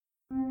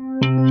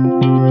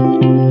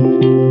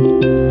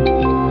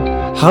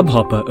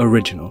Hubhopper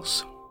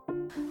Originals.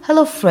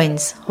 Hello,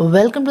 friends.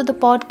 Welcome to the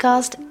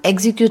podcast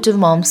Executive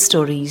Mom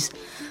Stories.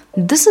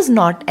 This is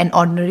not an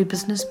ordinary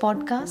business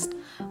podcast,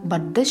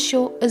 but this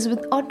show is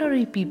with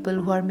ordinary people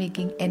who are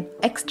making an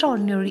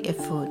extraordinary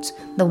efforts,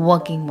 the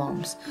working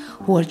moms,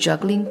 who are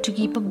juggling to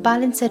keep a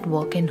balance at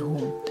work and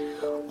home.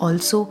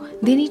 Also,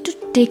 they need to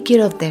take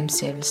care of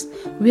themselves.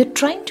 We are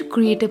trying to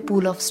create a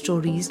pool of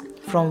stories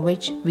from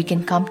which we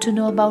can come to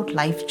know about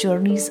life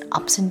journeys,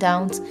 ups and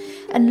downs,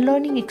 and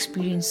learning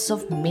experiences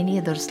of many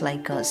others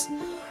like us.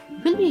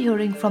 We'll be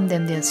hearing from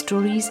them their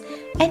stories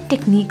and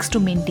techniques to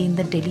maintain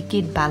the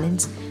delicate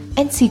balance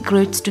and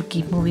secrets to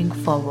keep moving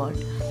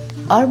forward.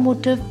 Our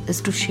motive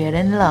is to share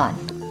and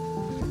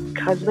learn.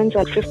 Husbands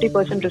are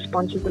 50%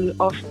 responsible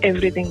of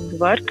everything,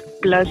 work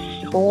plus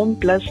home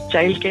plus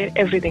childcare,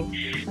 everything.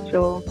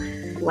 So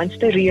once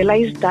they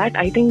realize that,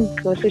 I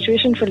think the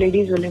situation for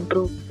ladies will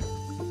improve.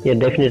 Yeah,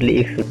 definitely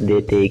if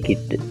they take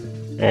it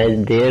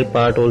as their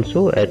part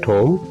also at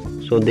home,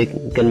 so they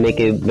can make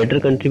a better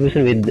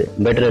contribution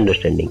with better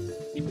understanding.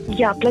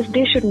 Yeah, plus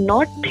they should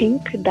not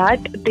think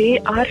that they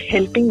are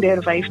helping their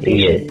wife.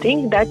 They should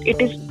think that it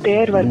is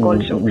their work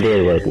also.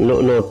 Their work.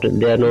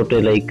 They are not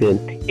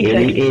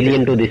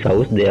alien to this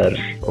house. They are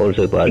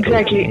also a part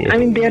Exactly. of it. I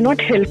mean, they are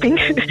not helping.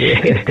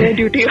 It's their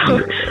duty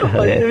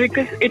also,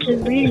 because it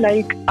will be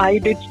like, I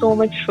did so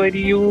much for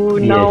you.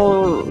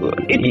 Now,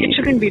 it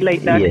shouldn't be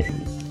like that. Yes.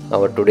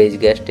 Our today's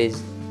guest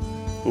is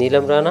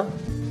Neelam Rana.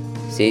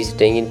 She is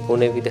staying in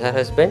Pune with her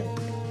husband,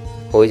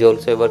 who is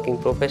also a working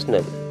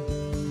professional.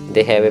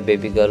 They have a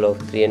baby girl of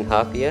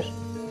 3.5 years.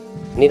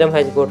 Neelam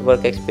has got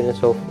work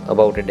experience of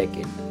about a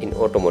decade in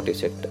automotive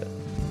sector.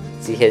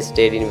 She has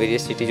stayed in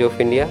various cities of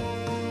India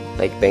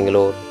like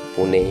Bangalore,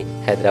 Pune,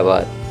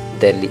 Hyderabad,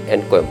 Delhi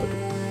and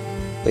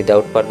Coimbatore.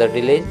 Without further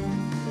delay,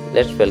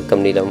 let's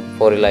welcome Neelam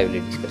for a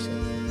lively discussion.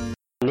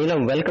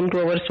 Neelam, welcome to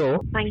our show.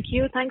 Thank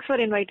you. Thanks for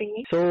inviting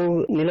me.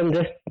 So, Neelam,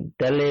 just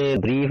tell a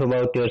brief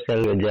about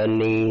yourself, your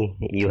journey.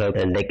 You have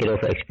a decade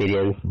of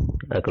experience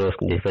across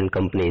different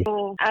companies.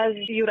 So, as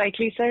you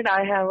rightly said,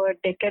 I have a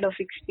decade of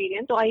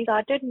experience. So, I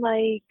started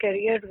my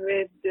career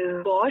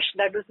with Bosch.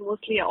 That was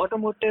mostly an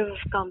automotive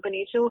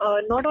company. So,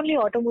 not only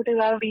automotive,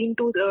 I've been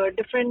to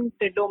different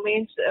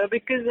domains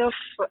because of,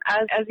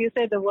 as you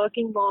said, the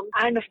working mom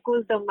and of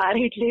course the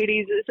married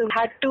ladies. So,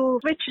 had to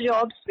switch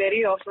jobs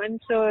very often.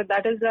 So,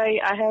 that is why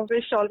I have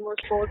switched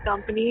almost 4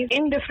 companies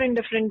in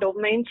different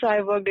domains. So,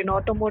 I worked in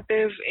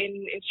automotive,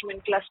 in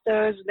instrument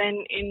clusters,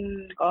 then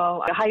in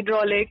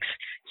hydraulics.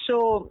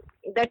 So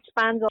that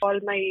spans all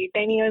my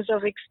 10 years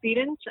of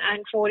experience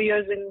and 4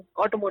 years in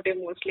automotive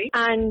mostly.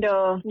 And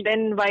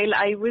then while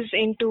I was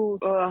into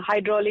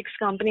hydraulics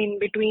company in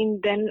between,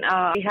 then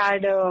I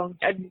had a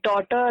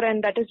daughter,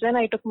 and that is when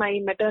I took my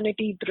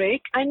maternity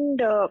break. And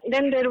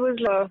then there was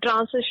a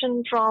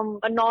transition from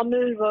a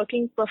normal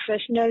working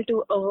professional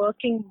to a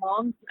working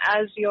mom,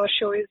 as your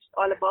show is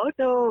all about.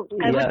 So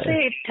I would say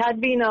it had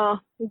been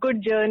a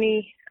good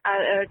journey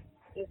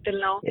till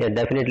now. Yeah,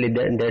 definitely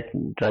that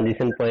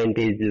transition point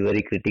is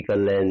very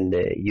critical, and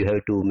you have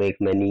to make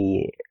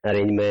many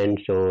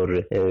arrangements or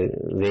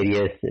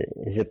various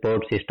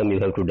support system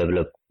you have to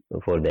develop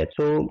for that.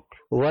 So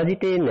was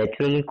it a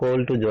natural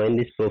call to join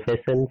this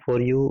profession for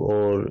you,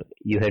 or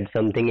you had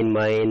something in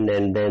mind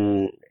and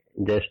then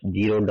just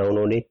zeroed down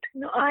on it?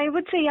 No, I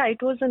would say,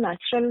 it was a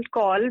natural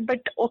call, but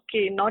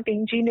okay, not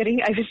engineering.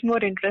 I was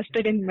more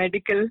interested in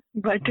medical,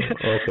 but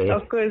Okay.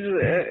 of course,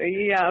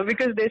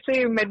 because they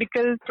say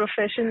medical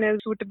profession is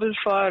suitable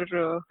for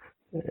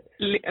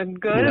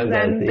girls,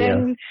 and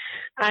then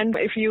and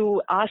if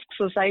you ask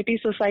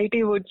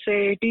society would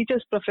say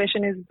teacher's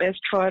profession is best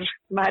for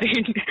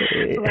married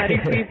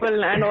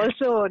people, and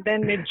also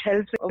then it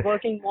helps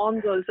working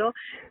moms also.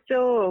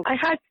 So I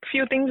had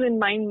few things in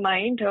my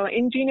mind.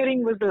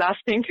 Engineering was the last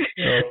thing.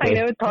 Okay. I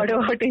never thought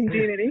about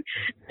engineering,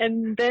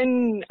 and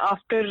then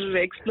after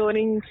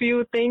exploring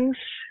few things,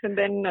 and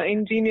then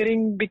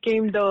engineering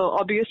became the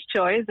obvious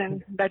choice,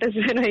 and that is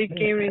when I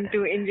came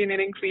into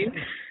engineering field.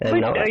 And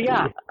But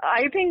now-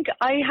 I think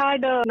I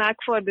had a knack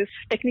for this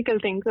technical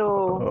thing,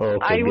 so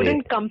Okay, I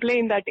wouldn't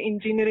complain that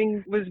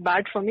engineering was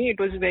bad for me. It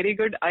was very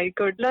good. I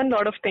could learn a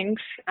lot of things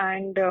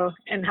and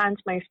enhance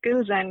my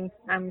skills, and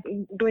I'm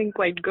doing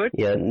quite good.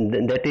 Yeah,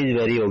 that is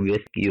very obvious.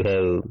 You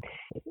have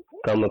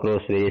come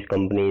across various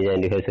companies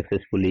and you have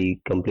successfully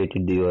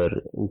completed your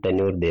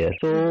tenure there.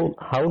 So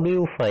how do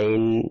you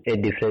find a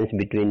difference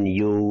between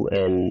you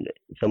and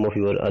some of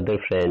your other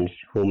friends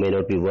who may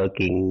not be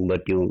working,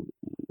 but you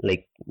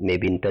like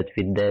maybe in touch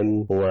with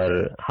them, who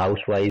are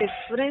housewives?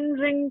 Difference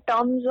in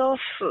terms of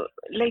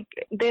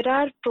there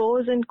are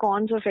pros and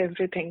cons of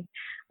everything.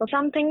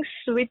 Some things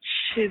which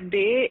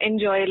they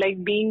enjoy,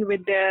 like being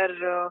with their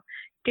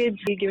kids,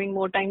 giving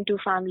more time to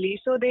family,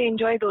 so they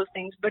enjoy those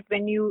things. But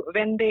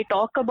when they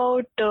talk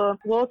about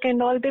work and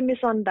all, they miss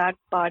on that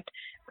part.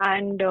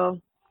 And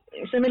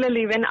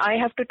similarly, when I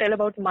have to tell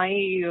about my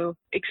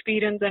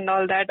experience and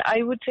all that,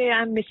 I would say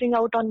I'm missing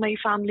out on my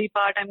family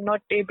part. I'm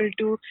not able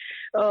to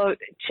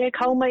check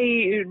how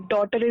my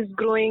daughter is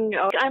growing.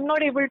 I'm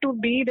not able to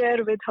be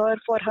there with her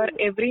for her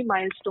every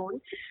milestone.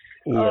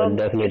 Yeah,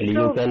 definitely.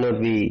 You So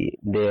cannot be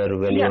there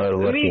when you yeah, are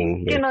we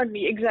working. Yes. cannot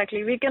be,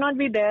 exactly. We cannot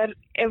be there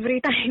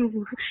every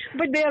time,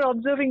 but they are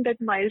observing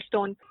that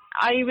milestone.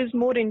 I was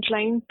more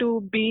inclined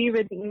to be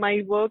with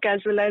my work as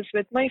well as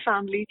with my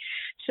family.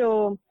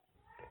 So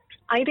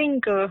I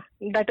think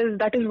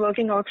that is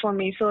working out for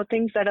me. So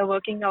things that are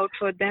working out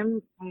for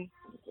them,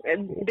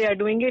 they are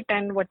doing it,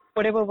 and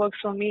whatever works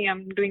for me,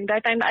 I'm doing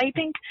that. And I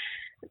think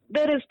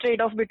there is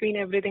trade-off between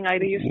everything.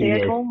 Either you stay at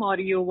Yes. home or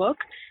you work,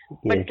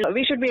 but Yes.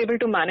 we should be able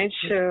to manage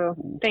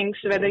things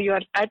whether you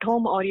are at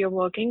home or you're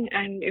working.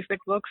 And if it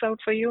works out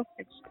for you,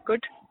 it's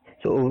good.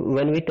 So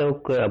when we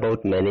talk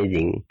about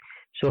managing,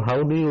 so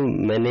how do you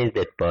manage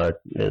that part?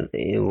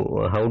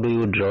 How do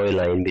you draw a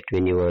line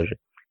between your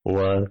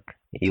work,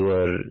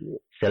 your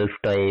self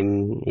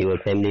time, your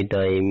family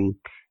time,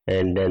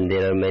 and then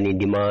there are many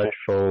demands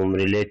from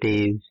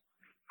relatives,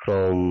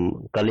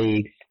 from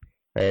colleagues,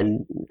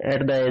 and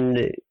at the end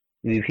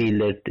we feel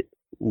that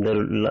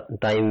the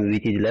time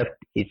which is left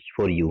is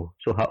for you.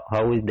 So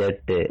how is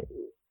that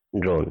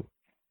drawn?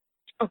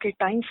 Okay,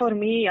 time for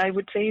me, I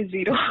would say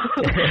zero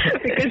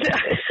because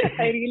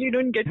I really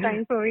don't get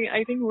time for me.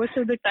 I think most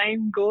of the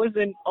time goes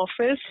in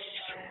office,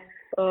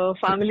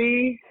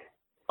 family,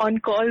 on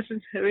calls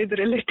with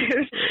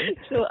relatives.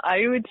 So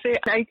I would say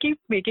I keep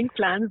making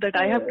plans that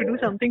I have to do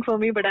something for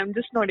me, but I'm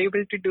just not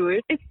able to do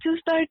it. It's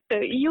just that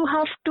you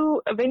have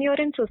to, when you're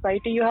in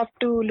society, you have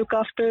to look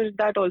after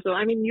that also.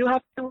 I mean, you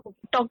have to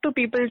talk to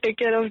people, take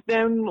care of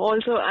them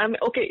also.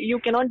 Okay, you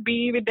cannot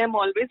be with them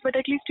always, but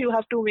at least you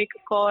have to make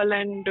a call,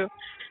 and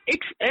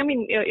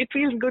it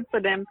feels good for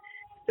them.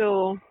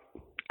 So,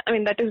 I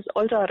mean, that is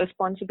also our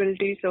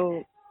responsibility.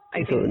 So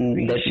I So think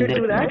we should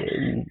do that.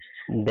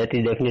 that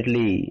is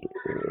definitely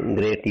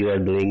great. You are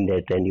doing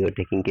that and you are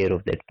taking care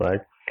of that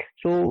part.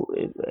 So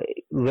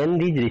when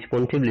these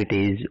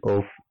responsibilities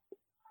of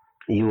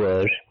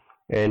yours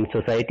and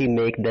society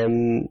make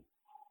them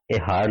a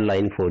hard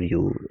line for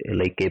you,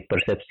 like a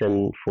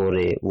perception for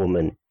a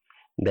woman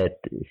that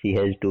she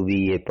has to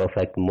be a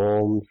perfect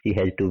mom, she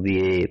has to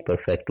be a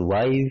perfect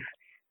wife,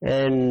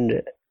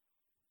 and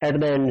at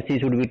the end she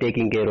should be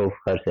taking care of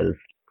herself.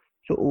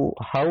 So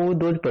how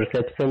those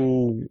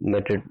perceptions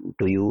matter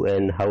to you,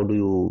 and how do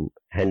you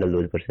handle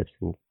those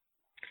perceptions?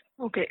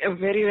 Okay,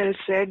 very well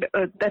said.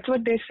 That's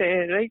what they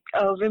say, right?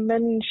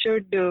 Women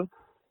should,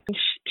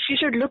 she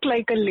should look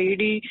like a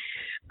lady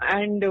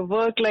and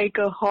work like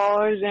a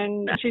horse,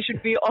 and she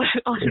should be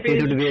always She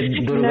should be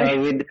a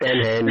Durga with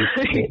 10 hands,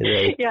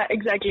 right? yeah,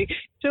 exactly.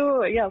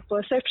 So yeah,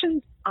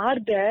 perceptions are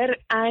there,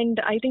 and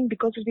I think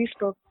because of these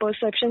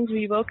perceptions,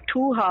 we work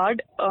too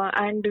hard,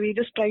 and we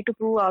just try to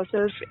prove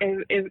ourselves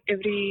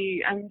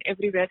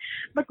everywhere.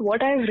 But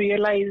what I've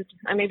realized,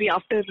 maybe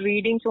after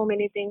reading so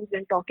many things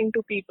and talking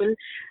to people,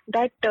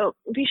 that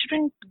we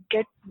shouldn't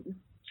get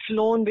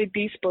flown with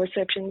these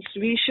perceptions.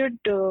 We should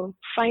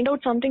find out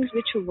some things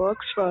which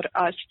works for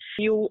us.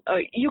 You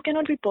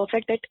cannot be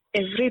perfect at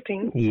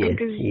everything, Yes,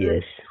 because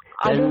yes.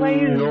 otherwise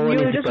And no one you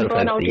will is just perfect.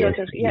 burn out Yes,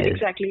 yourself. Yeah, yes.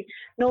 exactly.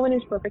 No one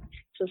is perfect.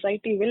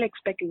 Society will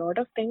expect a lot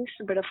of things,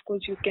 but of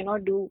course you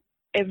cannot do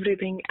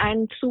everything.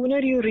 And sooner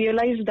you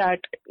realize that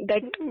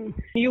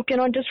you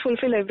cannot just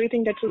fulfill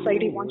everything that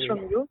society wants from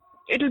you,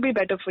 it will be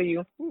better for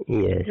you.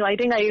 Yes. So I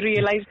think I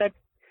realized that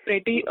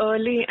pretty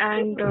early,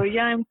 and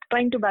I'm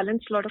trying to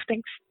balance a lot of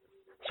things.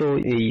 So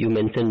you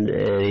mentioned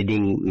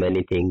reading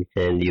many things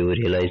and you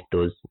realized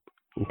those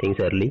things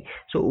early.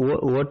 So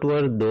what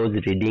were those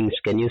readings?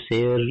 Can you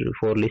share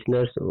for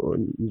listeners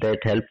that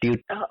helped you?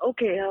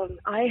 Okay,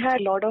 I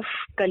had a lot of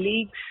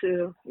colleagues,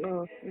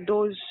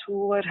 those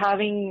who were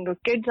having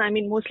kids,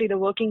 mostly the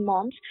working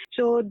moms.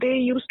 So they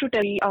used to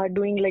tell me, are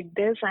doing like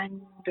this,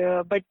 and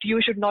but you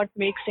should not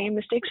make same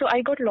mistakes. So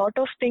I got a lot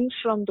of things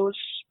from those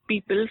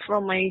people,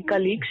 from my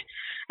colleagues.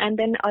 And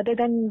then other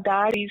than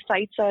that, these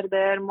sites are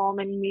there, Mom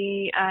and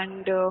Me,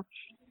 and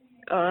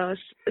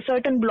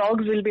certain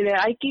blogs will be there.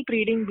 I keep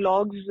reading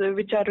blogs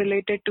which are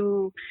related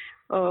to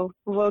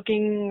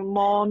working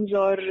moms,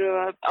 or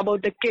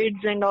about the kids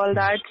and all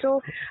that.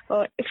 So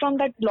from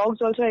that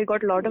blogs also I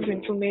got a lot of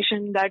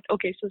information that,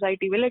 okay,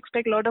 society will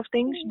expect a lot of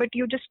things, but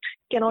you just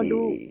cannot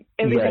do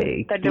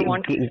everything that they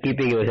want.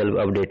 Keeping yourself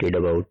updated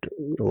about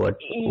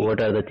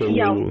what are the changing.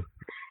 Yeah.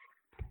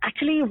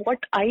 Actually, what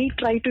I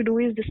try to do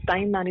is this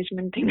time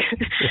management thing,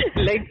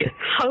 like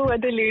how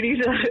other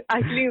ladies are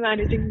actually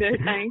managing their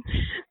time.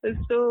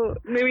 So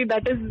maybe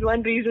that is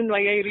one reason why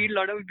I read a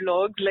lot of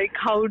blogs, like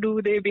how do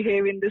they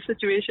behave in this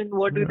situation,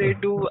 what do they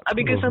do?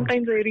 Because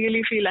sometimes I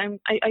really feel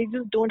I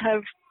just don't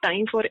have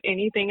time for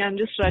anything. I'm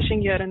just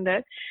rushing here and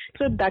there.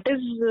 So that is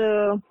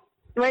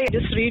why I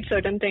just read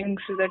certain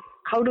things, that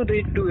how do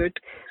they do it.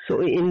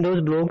 So in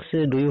those blogs,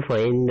 do you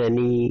find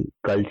any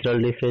cultural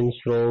difference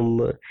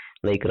from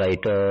like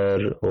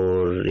writer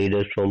or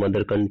readers from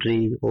other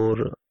countries, or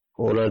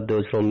all are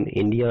those from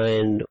India,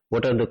 and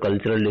what are the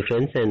cultural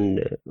difference, and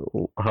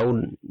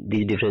how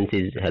these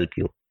differences help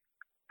you?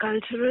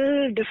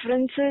 Cultural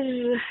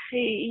differences.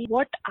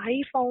 What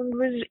I found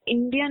was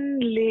Indian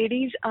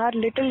ladies are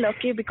little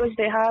lucky because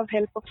they have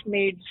help of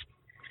maids,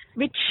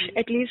 which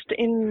at least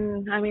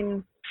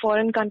in,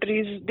 foreign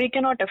countries, they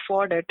cannot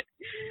afford it.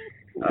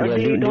 Yeah,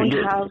 They don't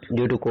have.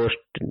 due to cost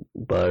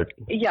part.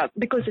 Yeah,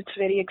 because it's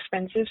very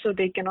expensive, so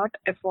they cannot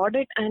afford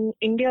it. And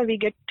India, we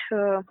get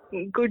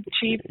good,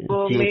 cheap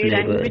Cheap made,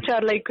 and labor. which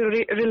are like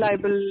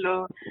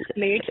reliable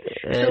maids.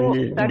 So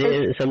And that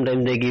is.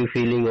 sometimes they give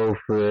feeling of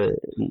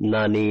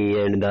nani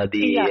and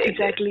dadi. Yeah,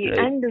 exactly. Right.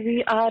 And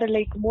we are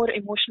like more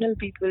emotional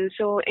people.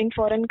 So in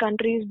foreign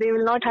countries, they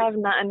will not have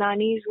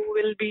nannies who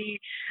will be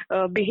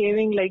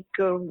behaving like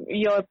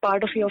you're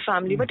part of your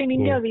family. But in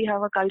India, we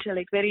have a culture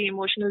like very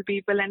emotional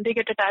people, and they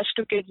get attached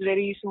to kids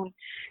very soon.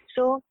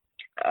 So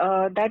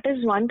that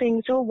is one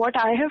thing. So what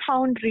I have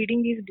found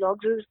reading these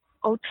blogs is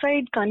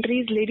outside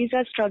countries, ladies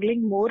are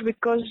struggling more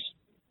because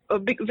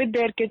with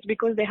their kids,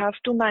 because they have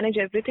to manage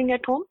everything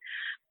at home,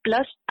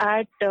 plus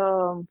at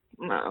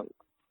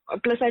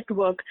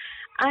work.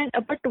 And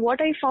but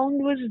what I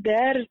found was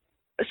their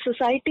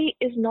society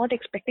is not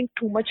expecting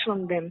too much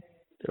from them.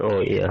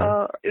 Oh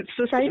yeah.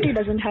 Society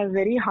doesn't have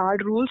very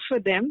hard rules for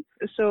them,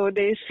 so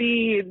they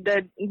see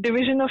that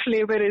division of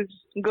labor is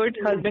good.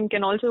 Husband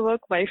can also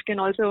work, wife can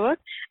also work,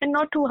 and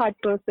not too hard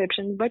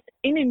perception. But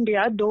in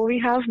India, though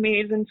we have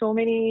maids and so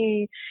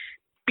many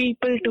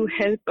people to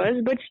help us,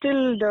 but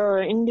still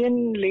the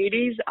Indian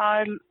ladies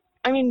are,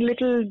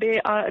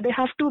 they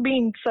have to be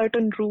in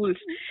certain rules.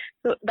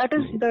 So that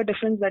is the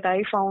difference that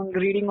I found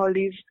reading all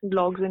these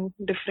blogs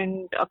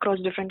in across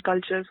different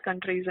cultures,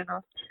 countries and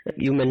all.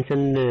 You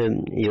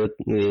mentioned your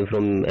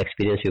from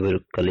experience your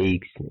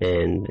colleagues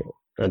and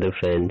other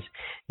friends,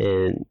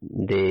 and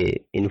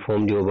they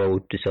informed you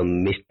about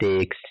some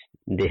mistakes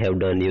they have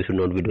done you should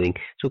not be doing.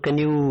 So can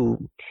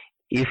you,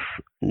 if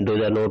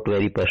those are not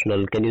very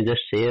personal, can you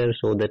just share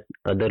so that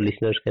other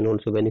listeners can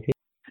also benefit?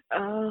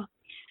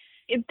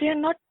 If they are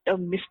not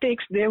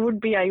mistakes, there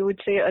would be, I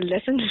would say, a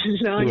lesson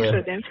learned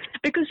for them.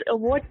 Because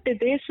what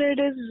they said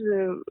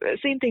is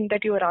same thing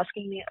that you were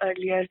asking me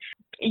earlier.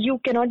 You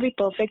cannot be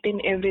perfect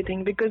in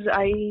everything, because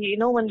I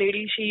know one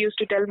lady, she used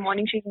to tell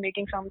morning she's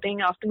making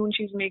something, afternoon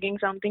she's making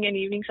something, and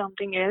evening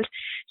something else.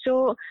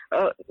 So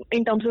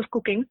in terms of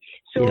cooking,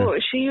 so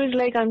she was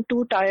like, I'm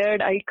too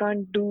tired, I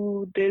can't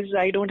do this,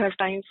 I don't have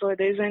time for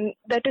this. And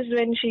that is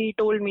when she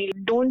told me,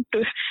 don't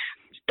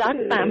start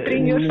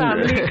pampering your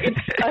family.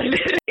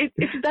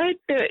 It's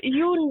that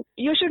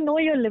you should know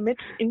your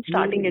limits in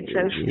starting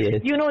itself.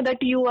 Yes. You know that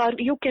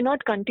you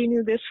cannot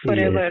continue this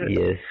forever.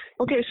 Yes.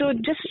 Okay, so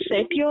just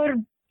set your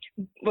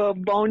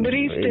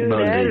boundaries till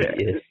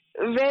there,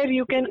 where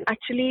you can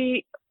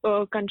actually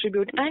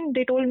contribute. And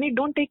they told me,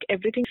 don't take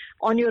everything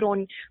on your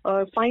own.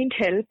 Find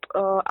help,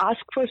 ask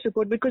for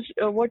support, because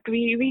what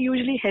we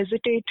usually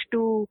hesitate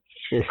to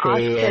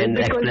say and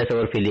express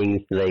our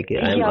feelings, like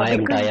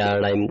I'm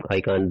tired,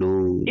 I can't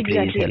do.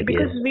 Exactly, help,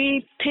 because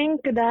we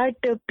think that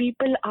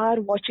people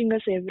are watching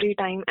us every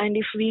time, and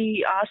if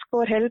we ask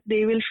for help,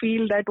 they will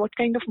feel that what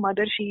kind of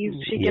mother she is,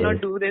 she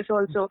cannot do this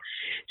also.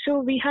 So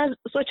we have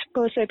such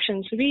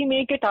perceptions. We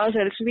make it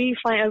ourselves. We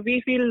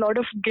feel a lot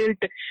of guilt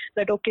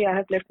that, okay, I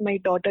have left my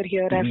daughter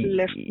here, I have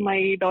left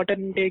my daughter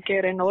in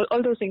daycare, and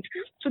all those things.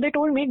 So they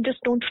told me,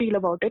 just don't feel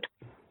about it.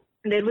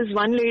 There was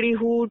one lady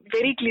who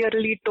very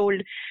clearly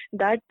told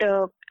that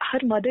her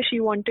mother, she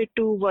wanted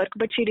to work,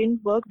 but she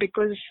didn't work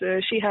because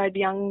she had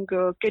young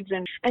kids.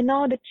 And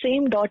now that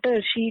same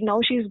daughter,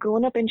 she's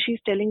grown up, and she's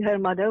telling her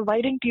mother, why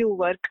didn't you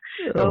work?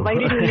 Why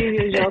did you leave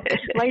your job?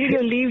 Why did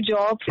you leave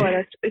job for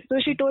us? So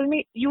she told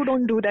me, you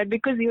don't do that,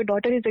 because your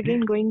daughter is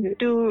again going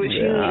to,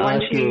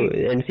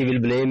 and she will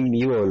blame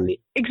you only.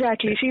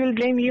 Exactly. She will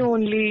blame you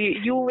only.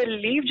 You will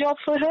leave job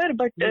for her,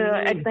 but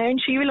at the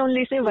end she will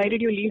only say, why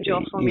did you leave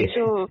job for me?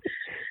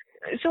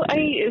 So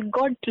I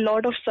got a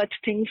lot of such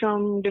things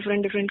from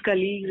different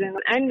colleagues,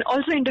 and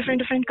also in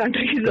different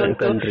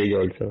countries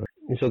also.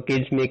 So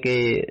kids make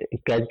a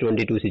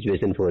catch-22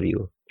 situation for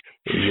you.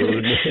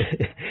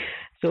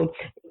 So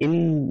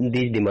in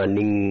these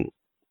demanding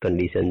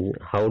conditions,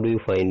 how do you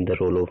find the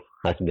role of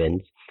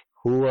husbands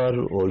who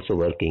are also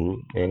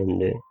working,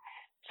 and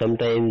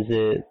sometimes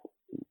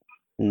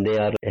they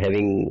are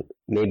having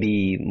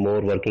maybe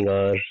more working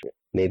hours,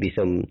 maybe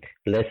some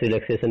less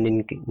relaxation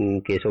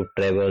in case of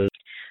travel?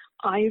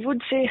 I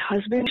would say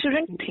husband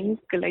shouldn't think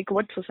like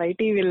what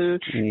society will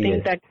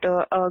think, that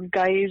a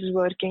guy is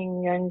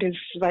working and his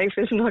wife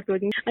is not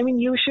working. I mean,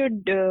 you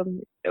should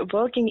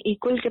work in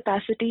equal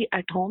capacity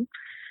at home,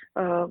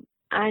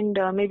 and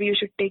maybe you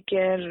should take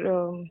care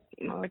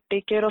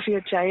of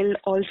your child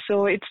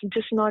also. It's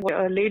just not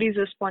a lady's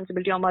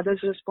responsibility or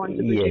mother's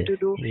responsibility to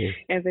do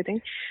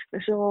everything.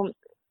 So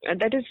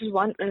that is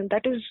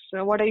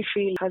what I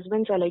feel.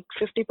 Husbands are like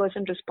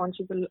 50%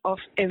 responsible of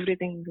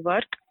everything: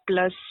 work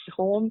plus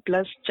home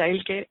plus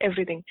childcare,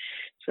 everything.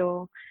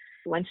 So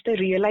once they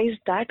realize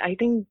that, I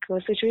think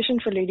the situation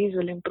for ladies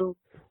will improve.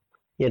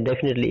 Yeah,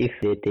 definitely, if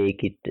they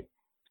take it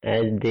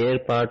as their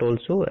part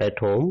also at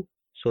home,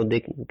 so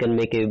they can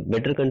make a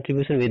better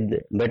contribution with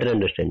better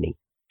understanding.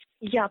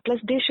 Yeah, plus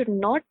they should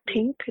not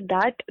think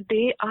that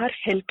they are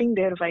helping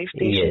their wife.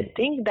 They Yes. should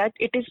think that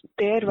it is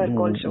their work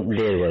also.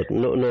 Their work.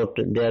 No, not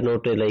they are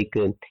not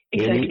Exactly.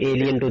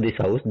 alien to this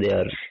house. They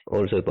are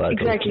also a part.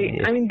 Exactly. Of,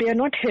 yes. I mean, they are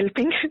not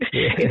helping.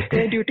 It's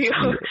their duty.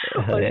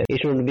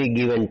 It should be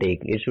give and take.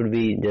 It should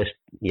be just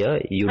you.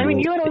 I do, mean,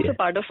 you are also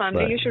part of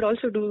family. But- You should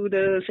also do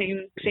the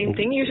same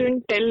thing. You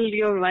shouldn't tell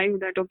your wife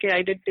that, okay,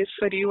 I did this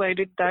for you, I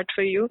did that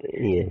for you,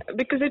 Yes.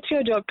 because it's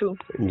your job too.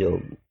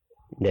 Job,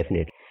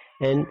 definitely.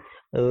 And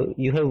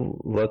you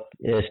have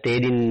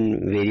stayed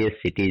in various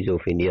cities of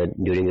India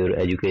during your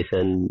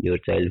education, your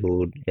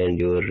childhood, and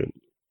your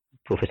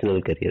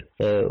professional career.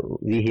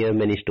 We hear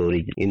many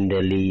stories. In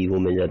Delhi,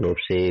 women are not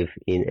safe.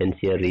 In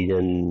NCR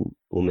region,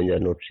 women are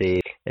not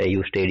safe.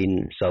 You stayed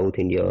in South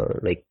India,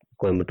 like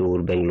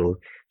Coimbatore, Bangalore.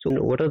 So,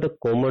 what are the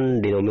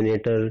common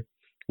denominator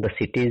the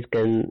cities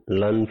can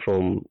learn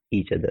from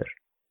each other?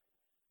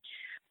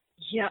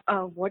 Yeah,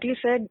 what you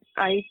said,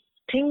 I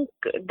think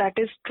that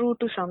is true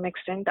to some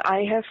extent. I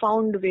have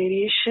found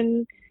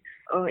variation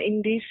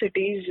in these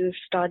cities,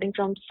 starting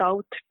from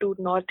South to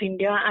North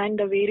India, and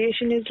the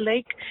variation is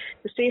like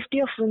the safety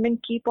of women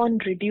keep on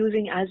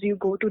reducing as you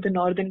go to the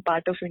northern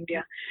part of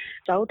India.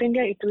 South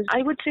India,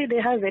 I would say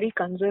they have very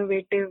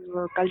conservative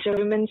culture.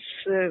 Women's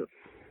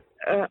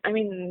I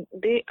mean,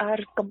 they are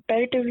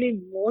comparatively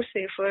more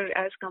safer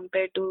as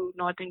compared to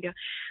North India.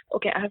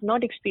 Okay, I have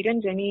not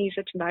experienced any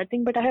such bad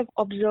thing, but I have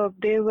observed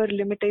there were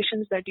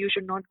limitations that you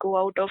should not go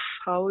out of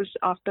house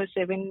after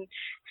 7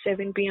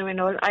 p.m.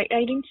 and all. I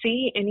didn't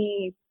see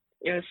any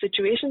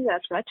situations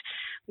as such,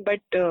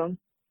 but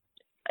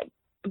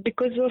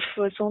because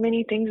of so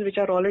many things which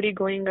are already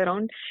going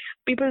around,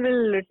 people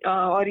will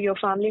or your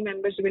family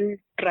members will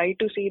try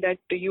to see that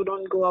you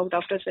don't go out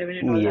after 7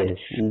 and all that. Yes,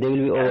 they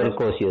will be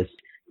overcautious.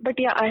 But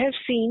yeah, I have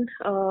seen.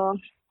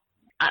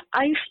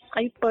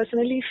 I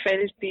personally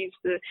felt these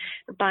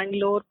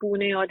Bangalore,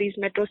 Pune, or these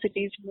metro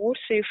cities more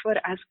safer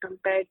as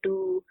compared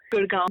to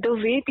Gurgaon. The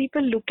way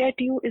people look at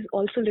you is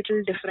also a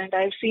little different.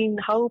 I've seen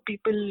how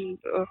people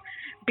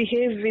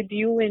behave with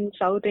you in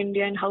South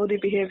India and how they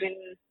behave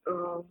in,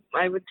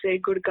 I would say,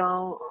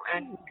 Gurgaon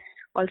and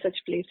all such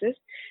places.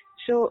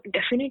 So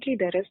definitely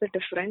there is a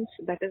difference.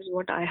 That is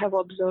what I have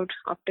observed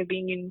after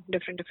being in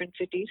different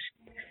cities.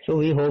 So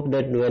we hope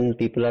that when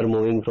people are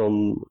moving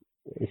from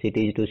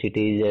cities to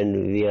cities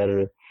and we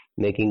are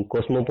making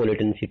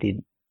cosmopolitan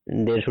cities,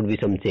 there should be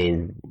some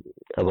change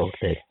about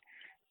that.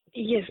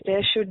 Yes,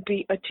 there should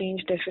be a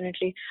change,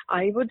 definitely.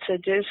 I would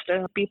suggest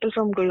people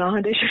from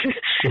Gurgaon, they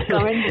should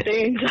come and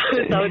stay in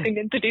South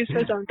Indian cities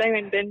for some time,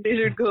 and then they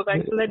should go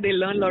back so that they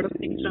learn a lot of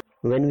things.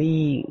 When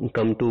we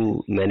come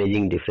to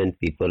managing different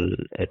people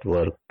at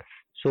work,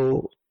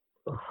 so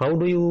how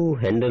do you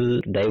handle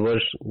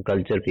diverse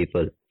culture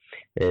people?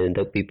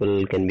 The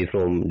people can be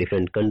from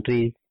different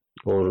countries,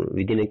 or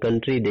within a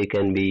country they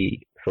can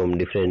be from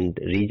different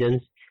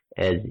regions.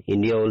 As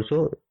India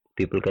also,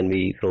 people can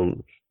be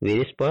from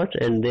various parts,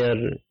 and they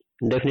are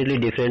definitely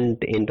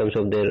different in terms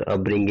of their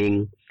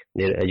upbringing,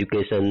 their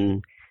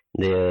education,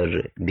 their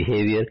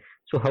behavior.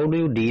 So how do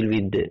you deal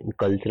with the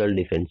cultural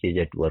differences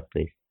at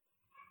workplace?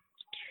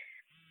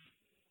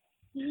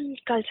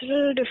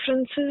 Cultural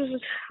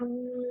differences,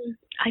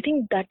 I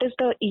think that is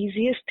the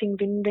easiest thing.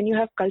 When you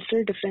have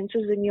cultural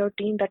differences in your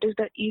team, that is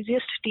the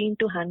easiest team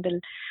to handle.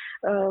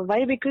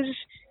 Why? Because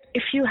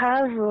if you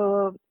have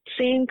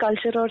same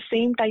culture or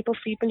same type of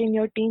people in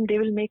your team, they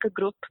will make a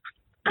group.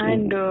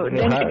 And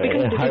then it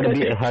becomes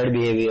difficult. Hard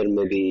behavior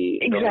maybe.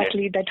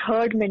 Exactly, that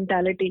herd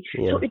mentality.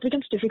 Yeah. So it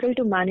becomes difficult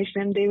to manage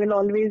them. They will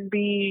always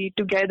be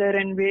together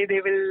and they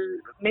will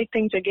make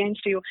things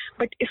against you.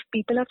 But if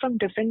people are from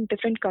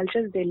different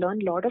cultures, they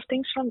learn a lot of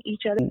things from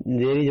each other.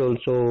 There is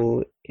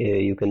also,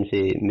 you can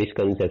say,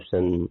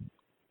 misconception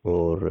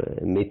or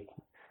myth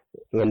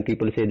when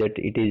people say that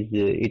it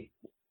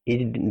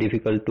is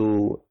difficult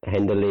to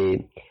handle a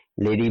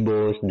lady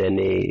boss than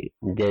a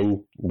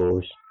gent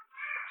boss.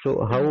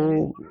 So how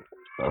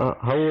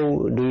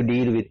do you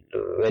deal with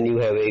when you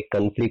have a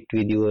conflict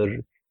with your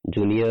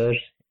juniors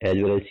as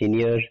well as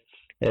seniors,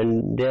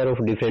 and they are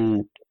of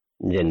different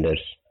genders?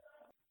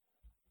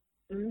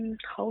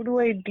 How do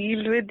I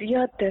deal with?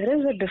 Yeah, there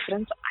is a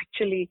difference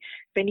actually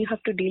when you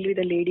have to deal with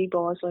a lady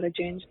boss or a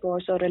gents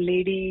boss or a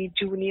lady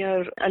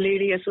junior, a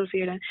lady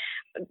associate.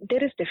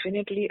 There is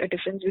definitely a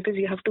difference because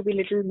you have to be a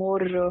little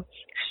more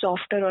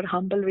softer or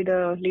humble with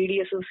a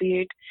lady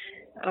associate,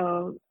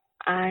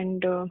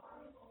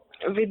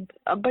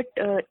 but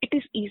it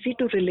is easy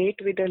to relate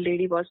with a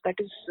lady boss. That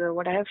is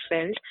what I have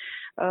felt.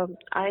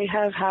 I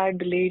have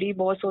had lady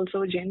boss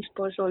also, gents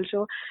boss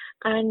also,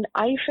 and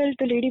I felt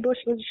the lady boss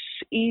was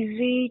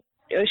easy.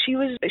 She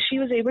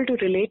was able to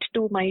relate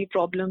to my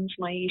problems,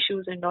 my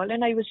issues and all,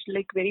 and I was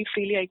like very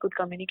freely I could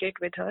communicate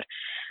with her.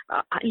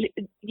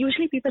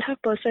 Usually people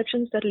have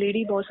perceptions that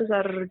lady bosses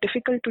are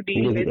difficult to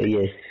deal with.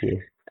 Yes.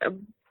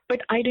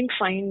 But I didn't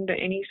find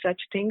any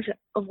such things.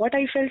 What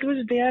I felt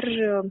was they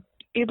are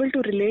able to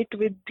relate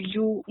with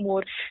you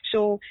more.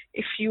 So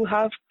if you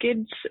have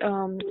kids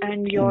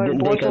and your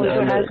boss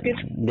also has kids,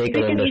 they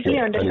can easily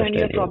understand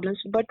your yeah. problems.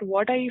 But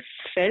what I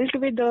felt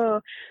with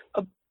a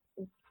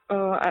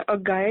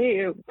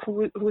guy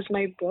who's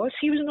my boss,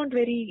 he was not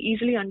very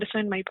easily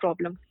understand my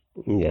problem.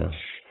 Yeah.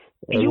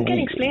 You can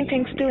explain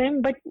things to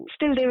him, but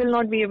still they will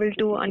not be able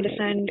to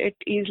understand it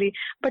easily.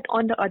 But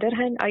on the other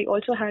hand, I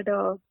also had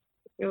a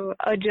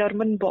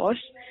German boss.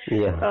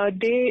 Yeah.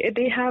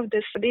 They have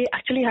this. They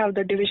actually have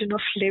the division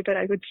of labor,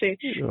 I would say.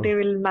 Oh. They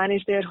will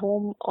manage their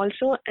home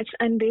also,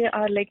 and they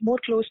are like more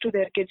close to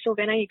their kids. So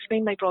when I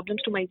explained my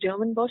problems to my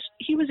German boss,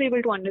 he was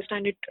able to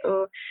understand it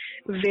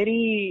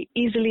very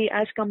easily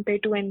as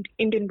compared to an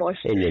Indian boss.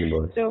 Indian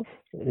boss. So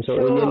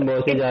Indian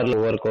bosses are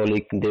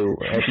workaholic. They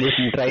at least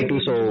try to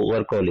show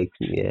workaholic.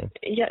 Yeah.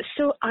 Yeah.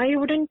 So I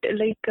wouldn't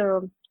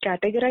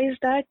categorize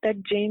that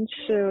James,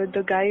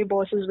 the guy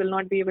bosses will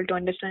not be able to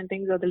understand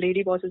things, or the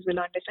lady bosses will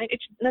understand.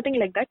 It's nothing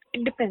like that.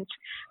 It depends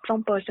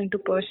from person to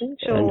person.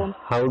 So and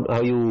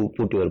how you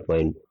put your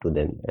point to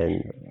them,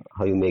 and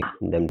how you make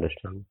them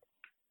understand?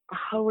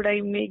 How would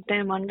I make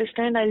them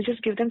understand? I'll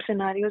just give them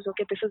scenarios.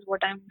 Okay, this is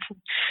what I'm,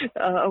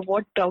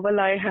 what trouble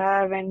I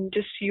have, and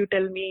just you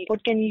tell me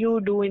what can you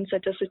do in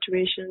such a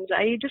situations.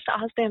 I just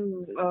ask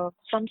them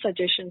some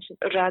suggestions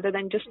rather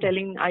than just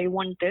telling I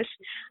want this.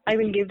 I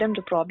will give them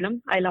the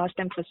problem. I'll ask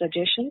them for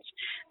suggestions,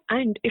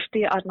 and if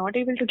they are not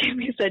able to give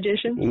me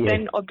suggestions,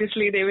 then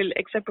obviously they will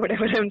accept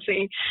whatever I'm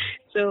saying.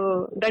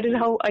 So that is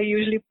how I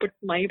usually put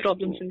my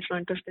problems in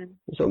front of them.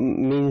 So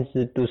means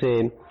to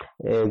say,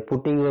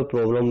 putting your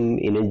problem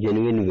in a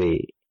genuine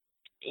way.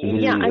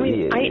 Yeah, I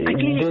mean,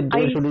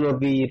 there should not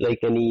be like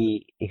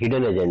any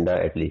hidden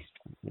agenda, at least.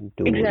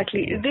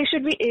 Exactly. They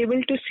should be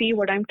able to see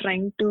what I'm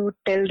trying to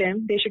tell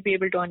them. They should be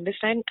able to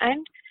understand,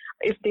 and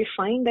if they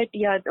find that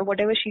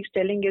whatever she's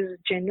telling is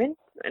genuine,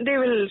 they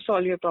will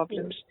solve your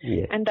problems.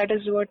 Yeah. And that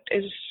is what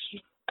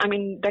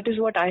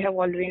I have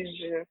always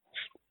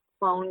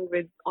found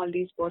with all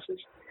these bosses.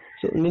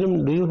 So,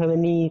 Neelam, do you have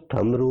any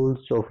thumb rules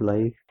of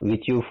life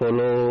which you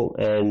follow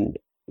and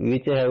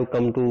which have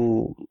come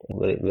to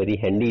very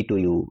handy to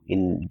you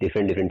in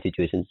different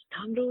situations?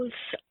 Thumb rules,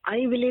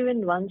 I believe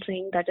in one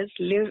saying, that is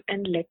live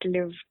and let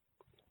live.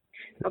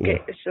 Okay,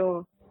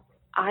 so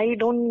I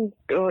don't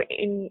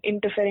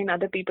interfere in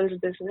other people's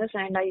business,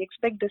 and I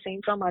expect the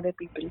same from other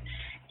people.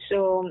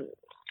 So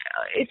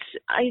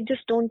I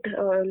just don't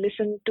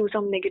listen to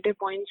some negative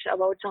points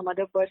about some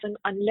other person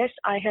unless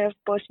I have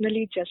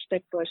personally judged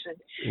that person.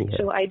 Yeah.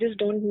 So I just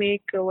don't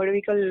make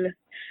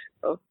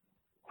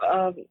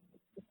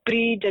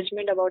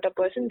pre-judgment about a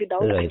person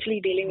without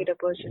actually dealing with a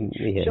person.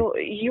 Yeah. So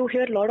you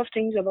hear a lot of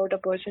things about a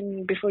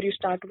person before you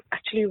start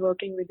actually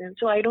working with them.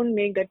 So I don't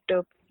make that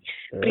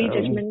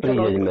pre-judgment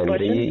about a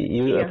person.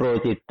 You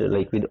approach it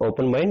like with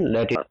open mind.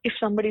 If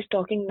somebody is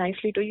talking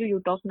nicely to you, you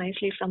talk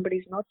nicely. If somebody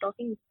is not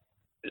talking,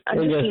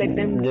 just let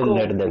them go.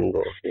 Let them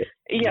go.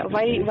 Yeah.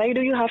 Why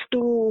do you have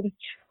to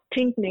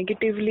think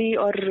negatively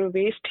or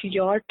waste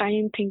your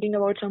time thinking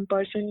about some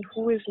person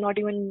who is not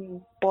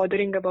even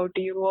bothering about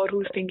you, or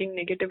who's thinking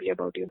negatively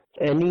about you?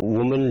 Any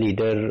woman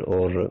leader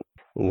or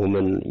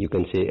woman, you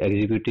can say,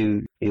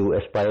 executive you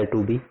aspire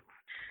to be?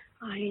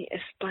 I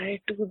aspire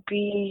to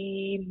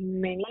be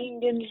many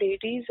Indian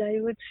ladies, I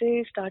would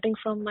say. Starting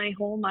from my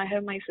home, I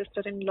have my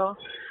sister-in-law.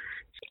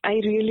 I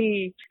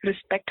really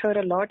respect her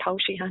a lot, how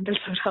she handles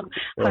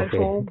her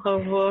home, her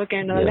work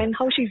and all, and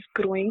how she's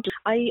growing.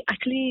 I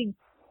actually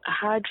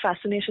had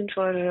fascination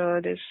for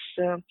this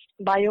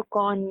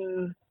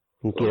Biocon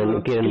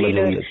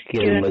leader,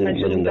 Kiran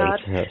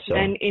Majumdar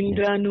and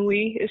Indra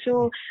Nooyi.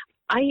 So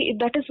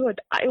that is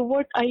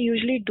what I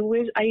usually do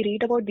is I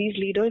read about these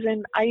leaders,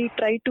 and I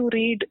try to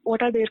read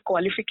what are their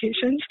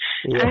qualifications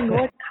and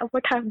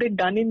what have they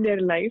done in their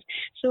life,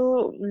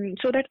 so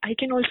that I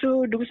can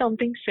also do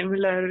something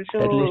similar. So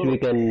at least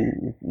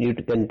you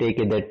can take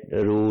that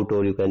route,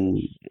 or you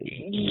can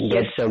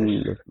get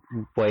some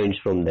points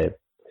from there.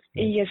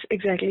 Yes,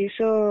 exactly.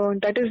 So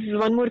that is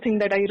one more thing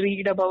that I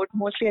read about.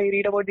 Mostly I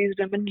read about these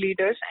women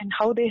leaders and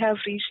how they have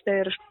reached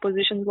their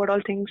positions, what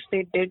all things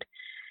they did.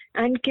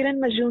 And Kiran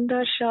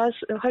Majumdar Shah's,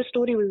 her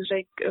story was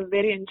like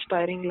very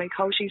inspiring, like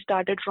how she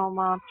started from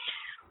a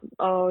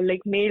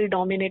like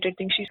male-dominated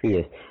thing.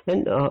 Yes.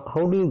 And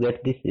how do you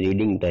get this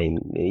reading time?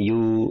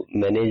 You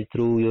manage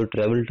through your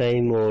travel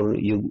time, or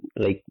you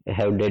like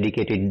have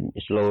dedicated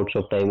slots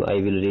of time? I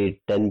will read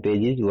 10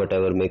 pages,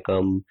 whatever may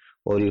come,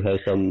 or you have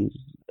some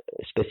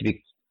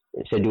specific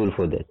schedule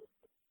for that?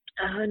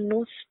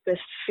 No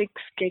specific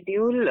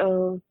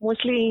schedule.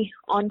 Mostly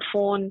on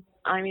phone.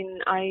 I mean,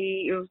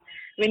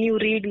 when you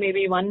read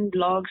maybe one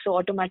blog, so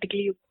automatically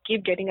you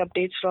keep getting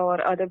updates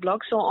for other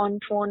blogs. So on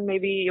phone,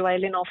 maybe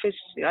while in office,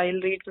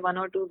 I'll read one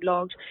or two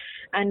blogs.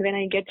 And when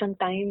I get some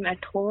time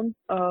at home,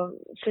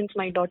 since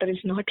my daughter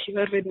is not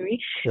here with me,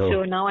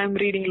 so now I'm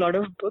reading a lot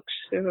of books.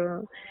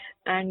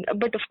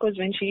 But of course,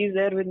 when she is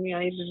there with me,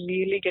 I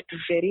really get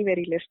very,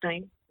 very less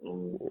time.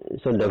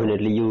 So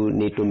definitely you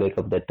need to make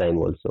up that time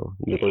also,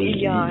 because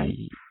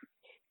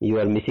you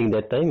are missing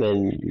that time,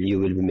 and you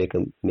will be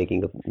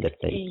making up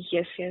that time.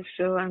 Yes.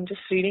 So I'm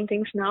just reading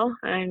things now,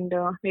 and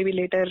maybe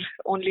later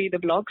only the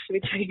blogs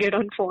which I get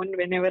on phone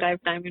whenever I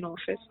have time in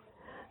office.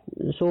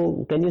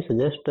 So can you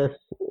suggest us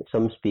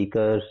some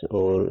speakers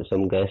or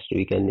some guests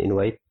we can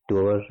invite to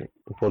our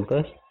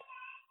podcast,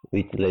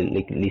 which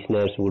like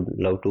listeners would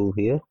love to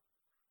hear?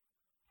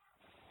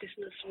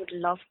 Listeners would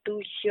love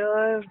to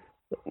hear.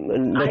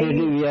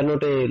 Definitely, we are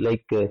not a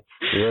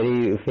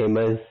very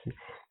famous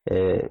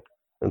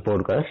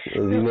podcast.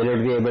 We may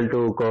not be able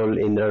to call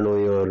Indra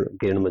Nooyi or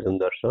Kiran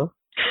Majumdar. So.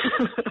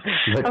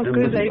 Of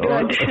course,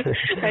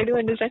 I do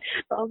understand.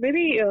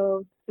 Maybe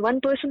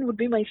one person would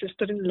be my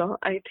sister-in-law.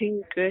 I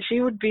think she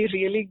would be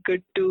really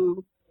good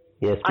to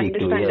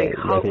understand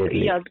how.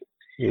 Definitely. Yeah,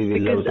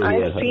 because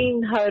I've her.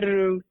 Seen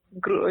her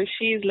grow.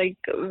 She's like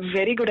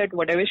very good at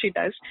whatever she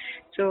does.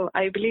 So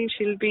I believe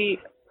she'll be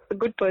a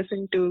good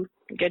person to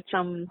get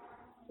some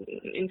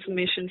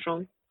information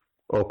from.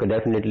 Okay,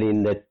 definitely.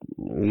 In that,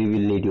 we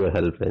will need your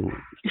help and.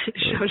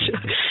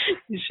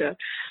 Sure.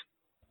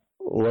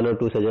 One or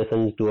two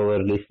suggestions to our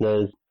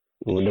listeners,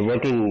 the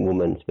working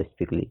women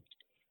specifically.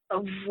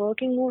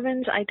 Working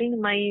women, I think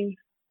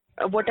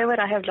whatever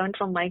I have learned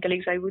from my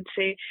colleagues, I would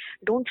say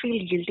don't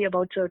feel guilty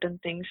about certain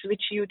things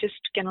which you just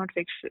cannot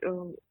fix.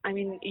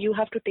 You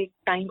have to take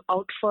time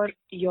out for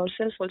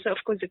yourself also. Of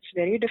course, it's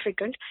very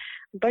difficult,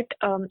 but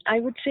I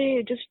would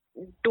say just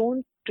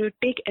don't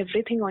take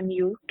everything on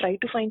you. Try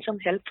to find some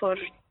help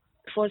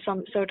for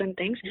some certain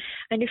things,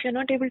 and if you're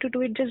not able to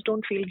do it, just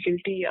don't feel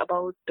guilty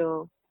about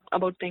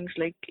things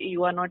like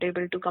you are not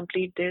able to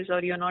complete this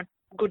or you're not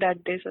good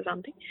at this or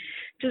something.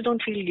 Just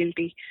don't feel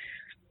guilty.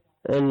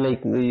 And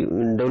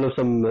develop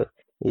some,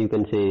 you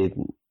can say,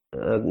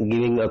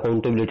 giving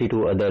accountability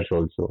to others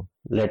also.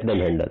 Let them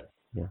handle.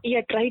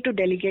 Yeah, try to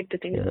delegate the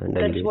things.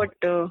 That's what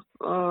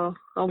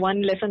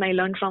one lesson I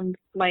learned from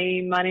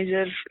my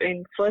manager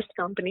in first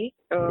company.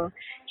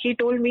 He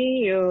told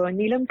me,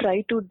 Neelam,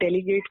 try to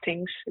delegate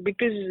things,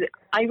 because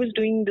I was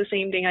doing the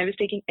same thing. I was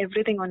taking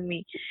everything on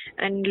me.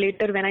 And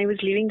later when I was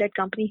leaving that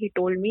company, he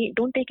told me,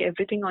 don't take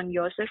everything on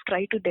yourself.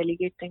 Try to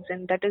delegate things.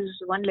 And that is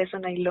one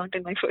lesson I learned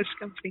in my first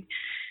company.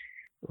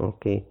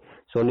 Okay.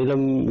 So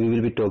Neelam, we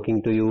will be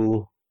talking to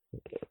you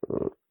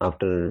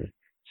after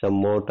some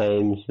more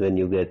times when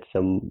you get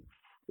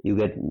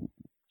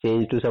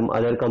changed to some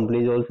other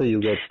companies also.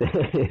 You get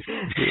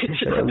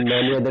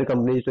many other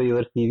companies to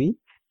your CV.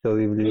 So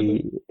we will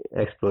be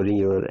exploring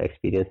your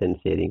experience and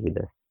sharing with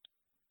us.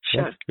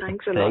 Sure.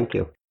 Thanks a lot. Thank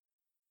you.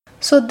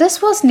 So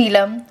this was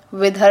Neelam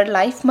with her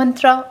life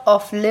mantra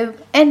of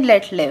live and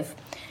let live,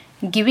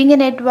 giving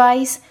an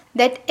advice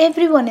that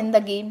everyone in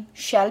the game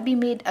shall be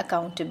made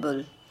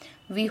accountable.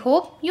 We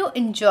hope you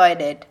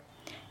enjoyed it.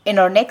 In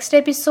our next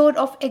episode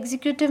of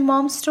Executive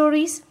Mom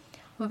Stories,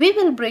 we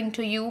will bring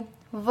to you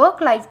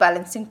work-life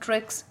balancing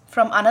tricks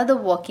from another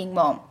working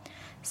mom.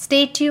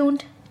 Stay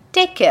tuned.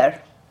 Take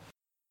care.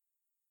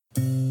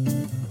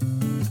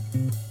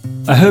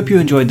 I hope you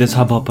enjoyed this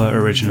Hubhopper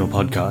original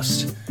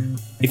podcast.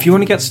 If you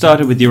want to get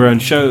started with your own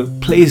show,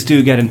 please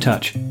do get in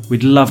touch.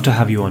 We'd love to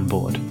have you on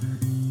board.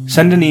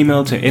 Send an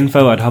email to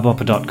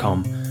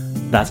info@hubhopper.com.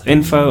 That's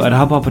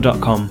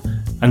info@hubhopper.com,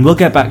 and we'll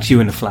get back to you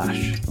in a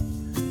flash.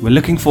 We're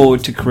looking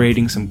forward to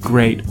creating some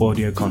great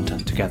audio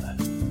content together.